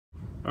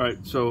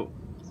Alright, so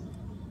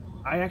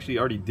I actually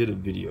already did a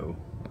video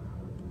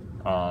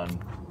on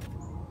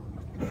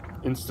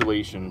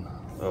installation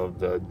of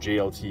the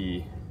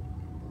JLT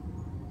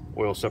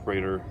oil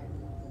separator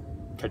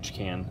catch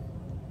can,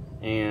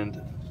 and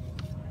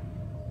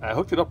I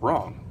hooked it up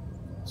wrong.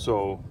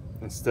 So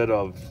instead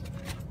of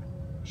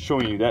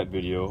showing you that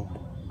video,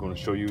 I'm going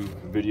to show you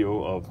a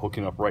video of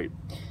hooking up right.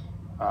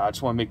 I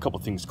just want to make a couple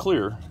things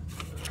clear.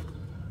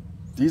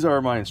 These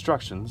are my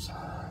instructions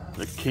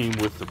that came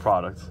with the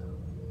product.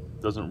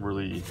 Doesn't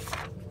really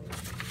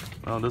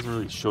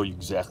show you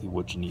exactly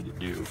what you need to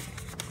do.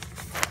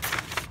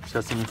 It's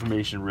got some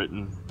information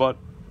written, but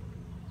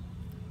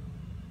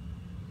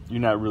you're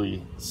not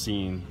really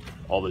seeing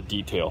all the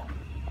detail.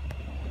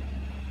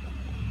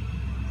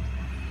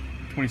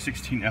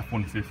 2016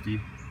 F150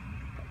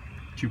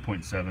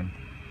 2.7.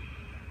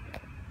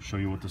 Show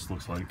you what this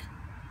looks like.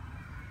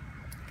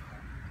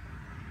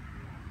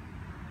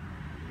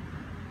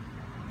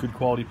 Good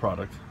quality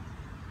product,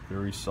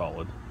 very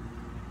solid.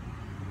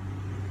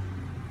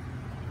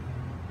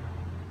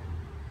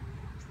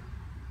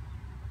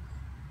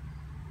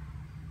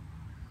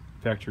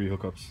 Factory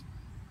hookups.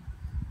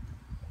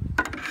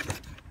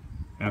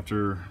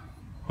 After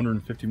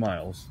 150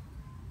 miles,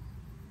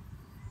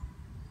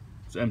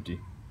 it's empty.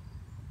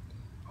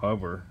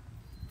 However,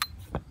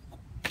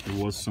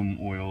 there was some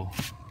oil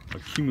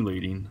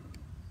accumulating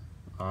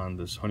on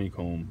this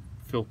honeycomb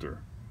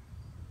filter.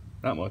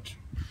 Not much,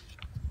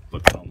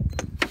 but some.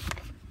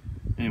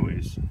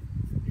 Anyways,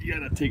 you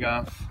gotta take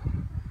off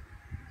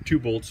 2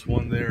 bolts,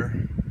 one there,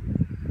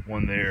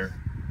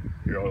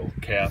 your oil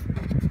cap,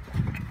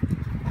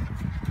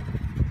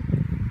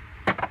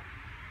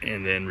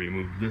 and then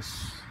remove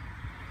this.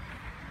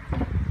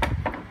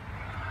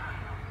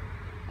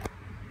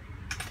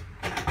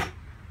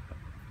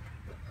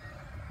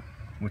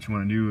 What you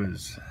want to do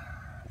is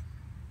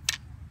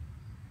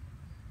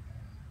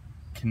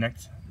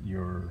connect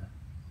your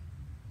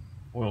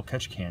oil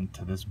catch can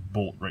to this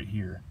bolt right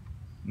here.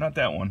 Not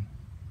that one,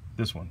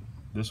 this one.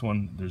 This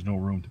one, there's no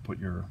room to put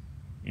your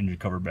engine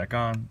cover back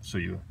on, so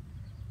you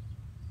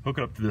hook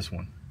it up to this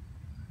one.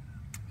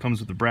 Comes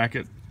with the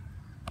bracket,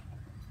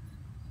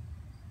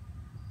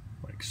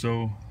 like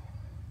so.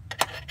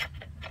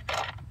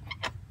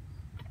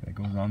 That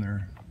goes on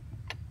there,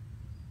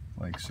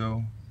 like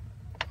so.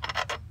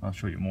 I'll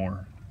show you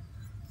more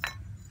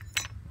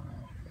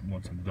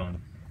once I'm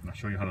done. I'll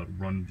show you how to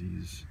run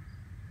these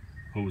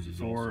hoses.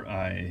 Before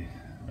I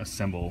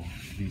assemble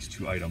these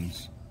 2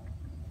 items,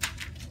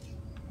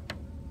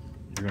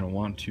 you're going to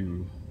want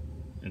to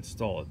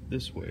install it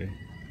this way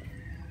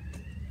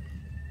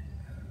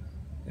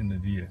in the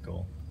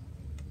vehicle,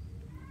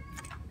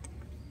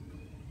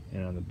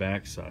 and on the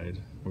back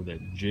side where that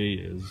J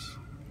is,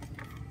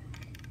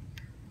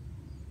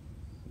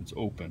 it's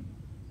open.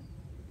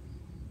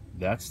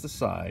 That's the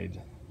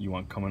side you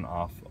want coming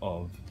off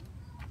of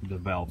the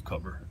valve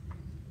cover,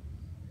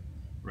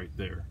 right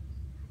there.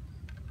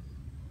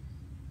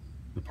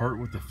 The part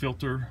with the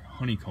filter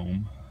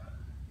honeycomb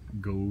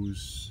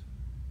goes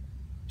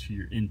to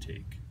your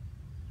intake.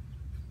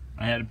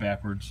 I had it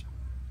backwards,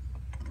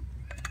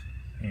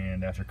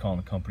 and after calling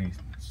the company,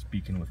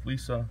 speaking with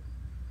Lisa,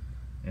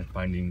 and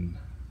finding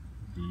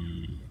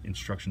the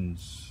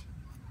instructions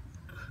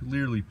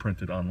clearly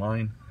printed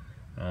online,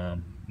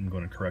 I'm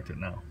going to correct it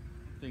now.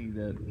 Thing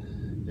that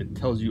it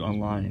tells you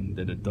online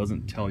that it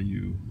doesn't tell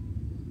you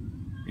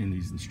in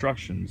these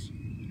instructions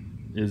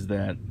is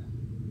that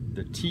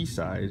the T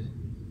side,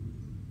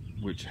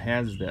 which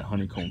has that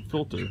honeycomb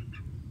filter,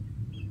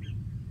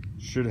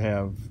 should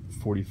have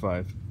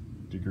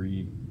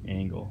 45-degree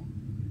angle,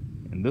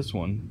 and this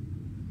one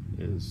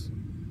is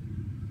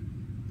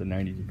the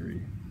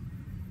 90-degree.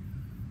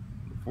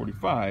 The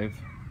 45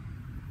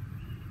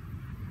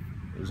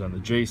 is on the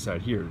J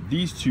side here.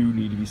 These two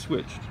need to be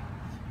switched.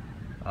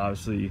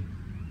 Obviously,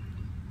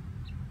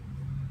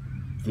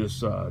 this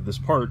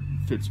part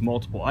fits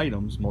multiple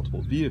items,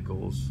 multiple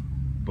vehicles,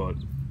 but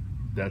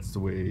that's the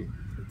way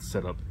it's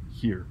set up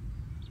here.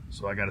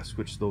 So I got to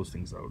switch those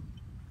things out.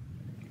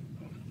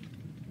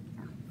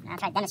 I'll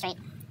try to demonstrate.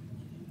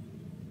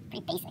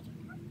 Pretty basic.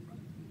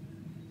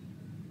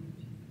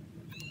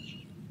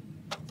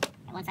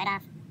 Got one side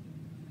off.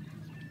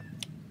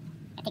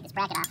 I take this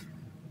bracket off.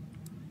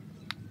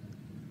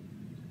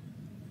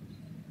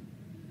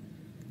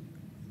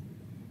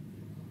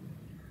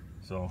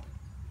 So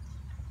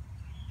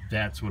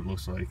that's what it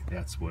looks like.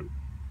 That's what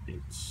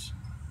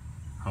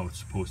how it's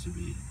supposed to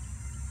be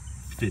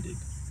fitted.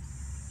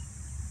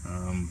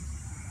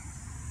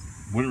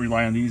 Wouldn't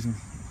rely on these.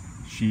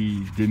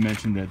 She did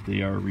mention that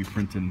they are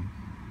reprinting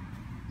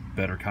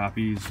better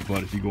copies,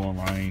 but if you go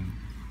online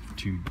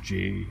to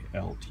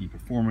JLT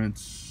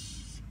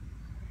Performance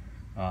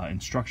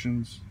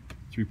instructions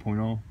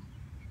 3.0,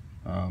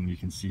 you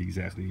can see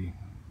exactly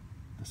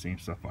the same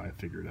stuff I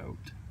figured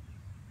out.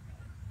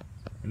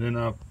 And then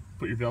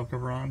put your valve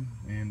cover on,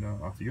 and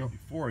off you go.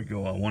 Before I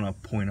go, I want to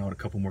point out a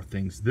couple more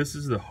things. This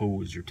is the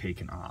hose you're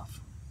taking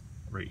off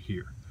right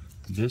here.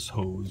 This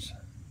hose,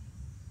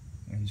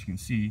 as you can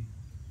see,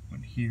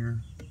 went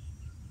here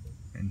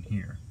and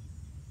here,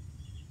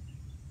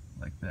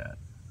 like that.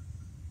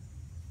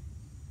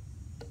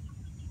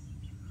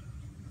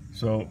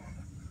 So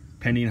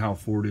pending how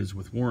Ford is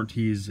with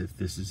warranties, if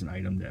this is an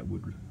item that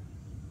would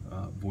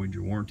void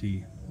your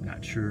warranty,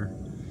 not sure,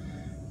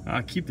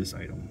 keep this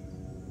item.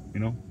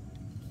 You know,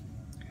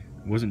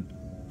 wasn't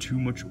too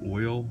much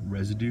oil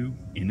residue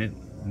in it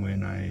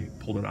when I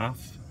pulled it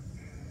off.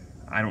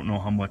 I don't know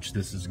how much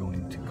this is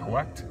going to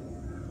collect,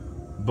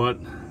 but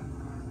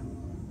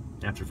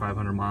after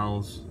 500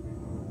 miles,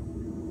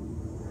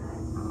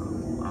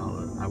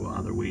 I will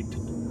either wait to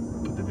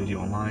put the video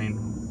online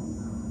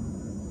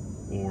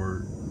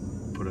or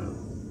put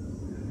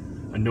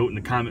a note in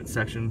the comment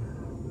section.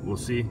 We'll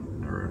see,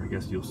 or I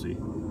guess you'll see.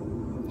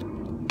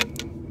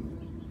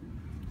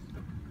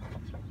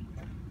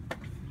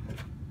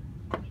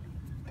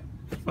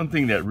 One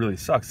thing that really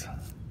sucks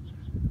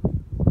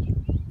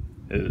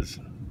is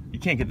you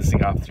can't get this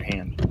thing off with your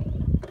hand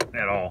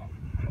at all.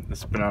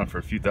 This has been on for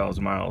a few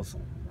thousand miles.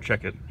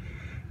 Check it.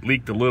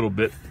 Leaked a little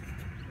bit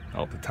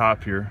out the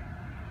top here.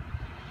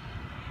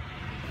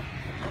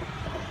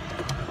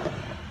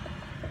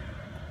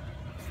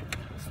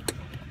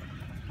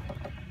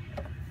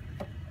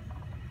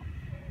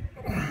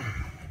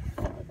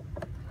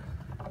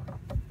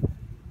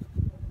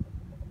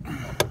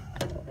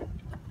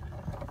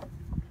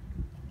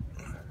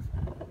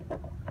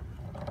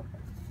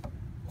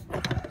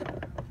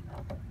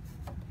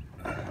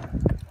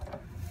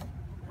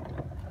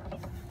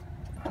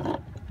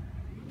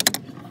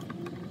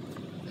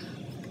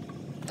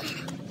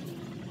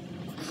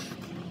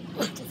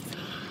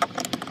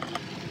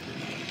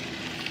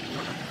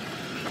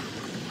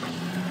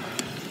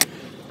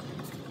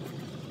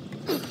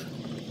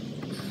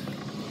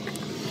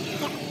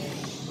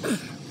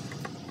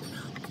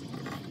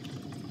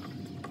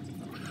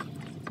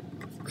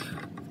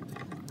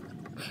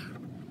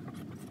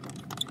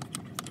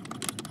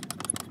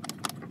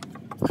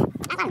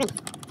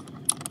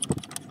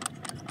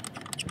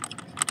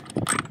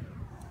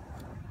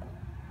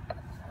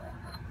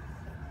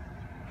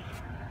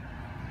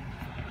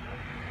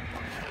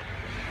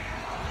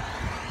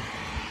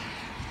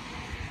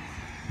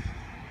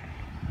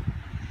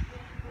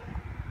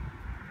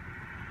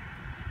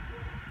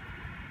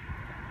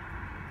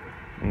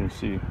 And you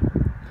see,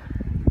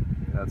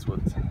 that's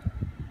what's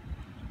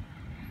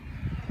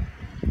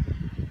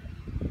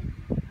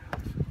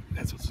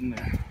in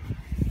there.